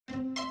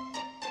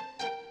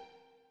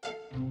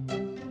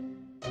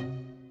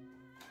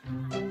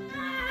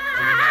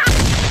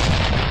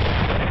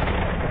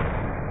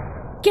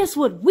guess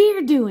what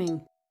we're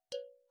doing?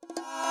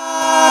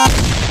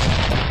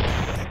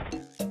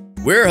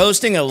 We're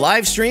hosting a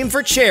live stream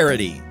for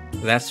charity.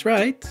 That's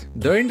right.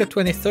 During the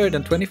 23rd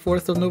and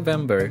 24th of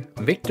November,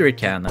 Victory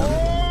Cannon,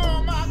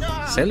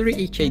 Celery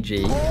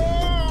EKG,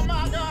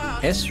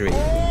 Esri,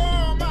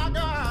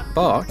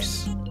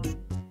 Box,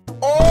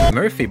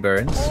 Murphy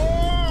Burns,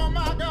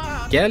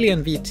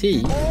 Galleon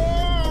VT,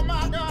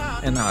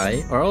 and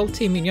I are all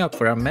teaming up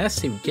for a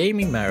massive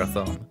gaming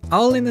marathon,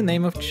 all in the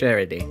name of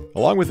charity.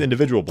 Along with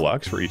individual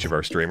blocks for each of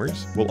our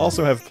streamers, we'll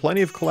also have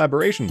plenty of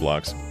collaboration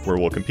blocks where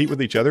we'll compete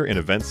with each other in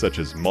events such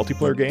as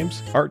multiplayer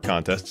games, art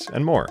contests,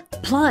 and more.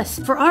 Plus,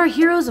 for our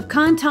Heroes of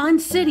Conton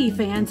City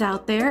fans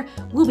out there,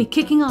 we'll be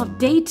kicking off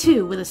Day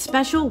 2 with a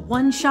special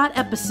one-shot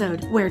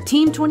episode where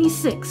Team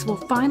 26 will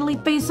finally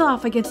face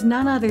off against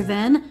none other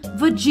than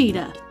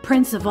Vegeta,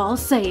 Prince of all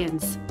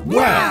Saiyans.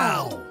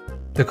 Wow!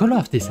 The goal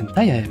of this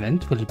entire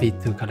event will be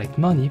to collect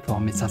money for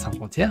Médecins Sans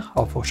Frontières,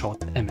 or for short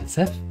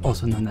MSF,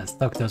 also known as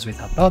Doctors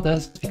Without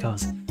Borders,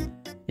 because,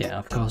 yeah,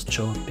 of course,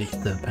 Joe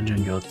picked the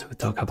Pension to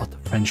talk about the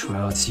French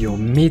words, you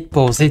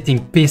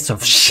meatballs-eating piece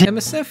of shit!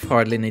 MSF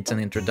hardly needs an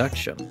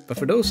introduction, but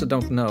for those who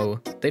don't know,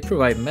 they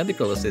provide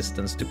medical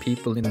assistance to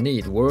people in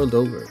need world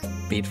over,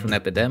 be it from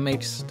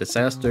epidemics,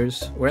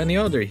 disasters, or any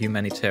other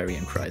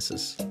humanitarian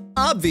crisis.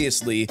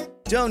 Obviously,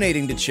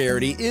 donating to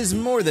charity is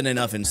more than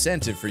enough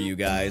incentive for you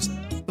guys,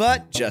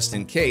 but just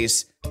in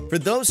case, for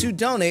those who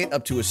donate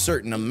up to a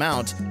certain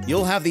amount,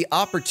 you'll have the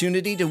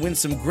opportunity to win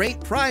some great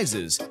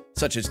prizes,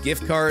 such as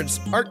gift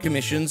cards, art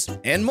commissions,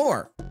 and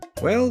more.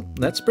 Well,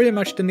 that's pretty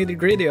much the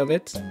nitty-gritty of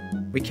it.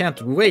 We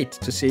can't wait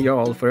to see you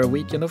all for a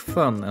weekend of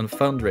fun and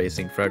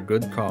fundraising for a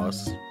good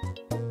cause.